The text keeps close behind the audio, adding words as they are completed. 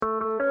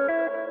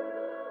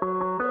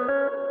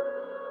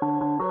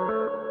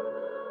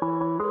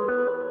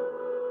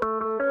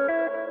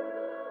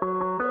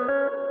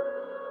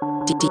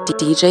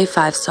DJ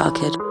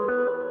 5starkid.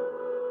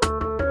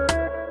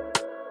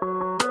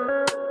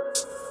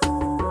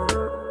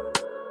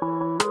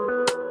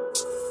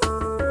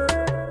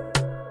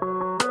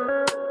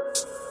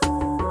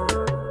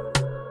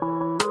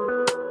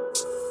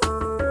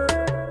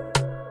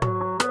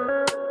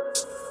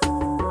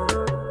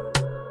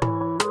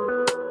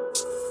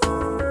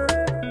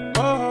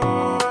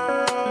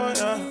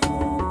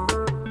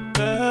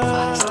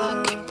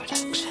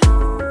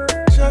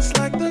 Just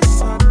like the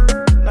sun,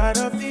 light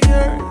up the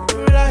earth,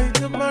 you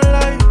light up my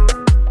life.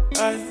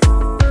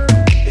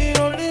 The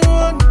only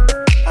one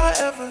I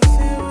ever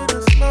see with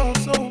a smile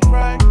so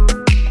bright.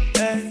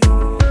 And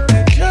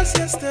just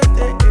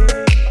yesterday,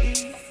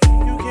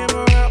 you came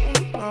around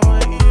my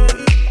way.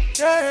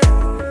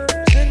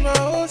 Changed my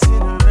whole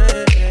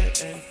scenery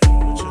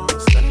with your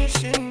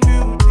astonishing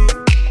beauty.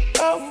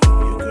 Oh,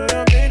 you could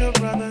have made a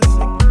brother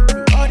sing.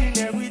 You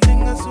ordinary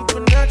thing, a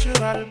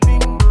supernatural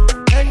being.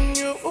 And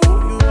you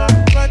are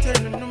brighter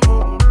than the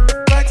moon,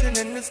 brighter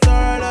than the star.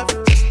 I love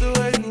you just the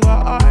way you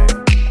are.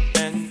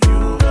 And you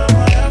are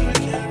my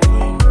African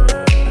queen,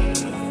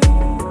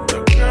 the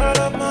girl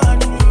of my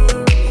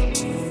dreams.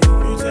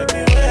 You take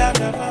me where I've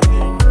never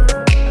been.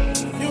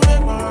 You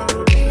make my heart go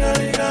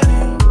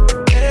ding-a-ling-a-ling.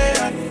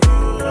 Yeah,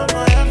 you are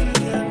my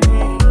African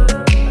queen,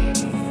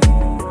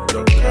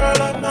 the girl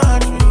of my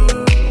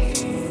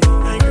dreams.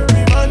 And you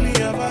remind me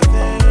of a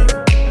thing,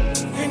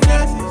 and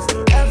that is the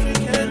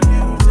African beauty.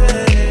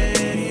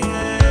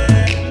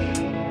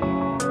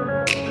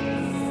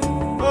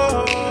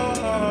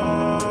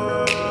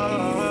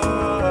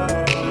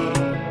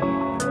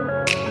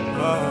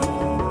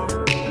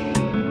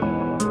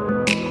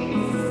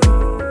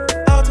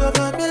 Out of a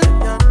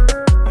million,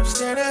 you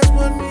stand as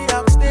one, me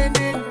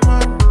outstanding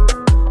one.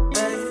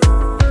 Hey,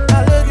 I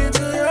look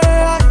into your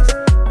eyes,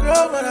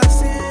 girl, what I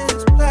see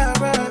is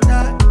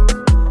paradise.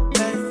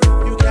 Hey,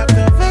 you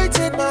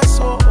captivated my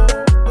soul,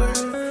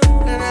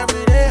 and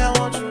every day I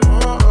want you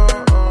more.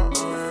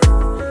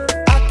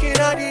 I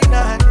cannot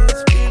deny this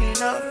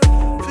feeling I'm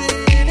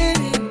feeling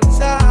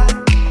inside.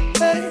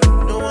 Hey,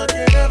 no one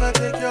can ever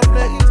take your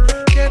place,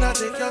 cannot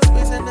take your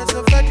space, and that's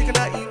a fact you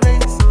cannot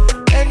erase.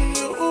 And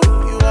you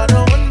are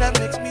the one that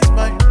makes me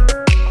smile,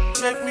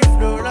 make me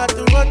flow like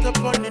the water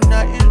upon the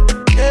Nile.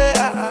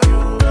 Yeah, you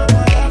are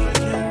my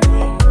African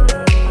queen,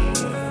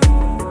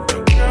 the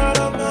girl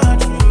of my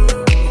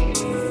dreams.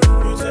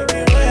 You take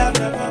me where I've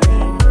never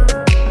been.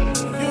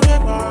 You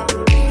make my heart go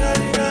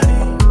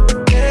ding-a-ling-a-ling.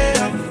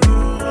 Yeah, you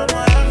are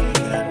my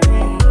African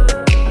queen,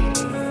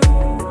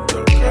 the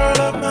girl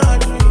of my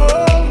dreams. Oh,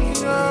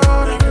 no,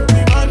 you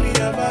remind me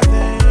of a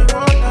thing.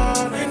 Oh, no,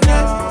 and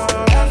that's the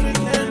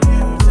African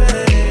beauty.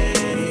 Yeah.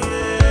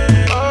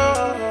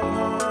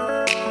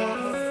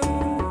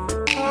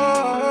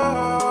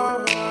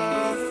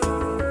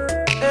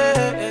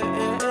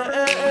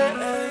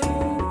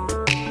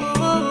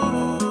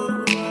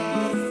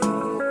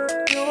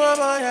 You are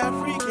my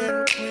African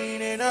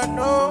queen, and I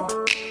know,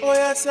 oh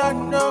yes I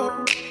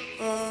know.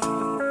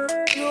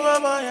 You are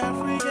my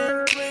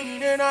African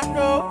queen, and I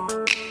know.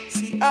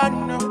 See I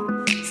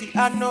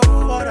know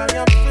what I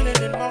am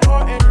feeling in my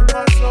heart and in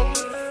my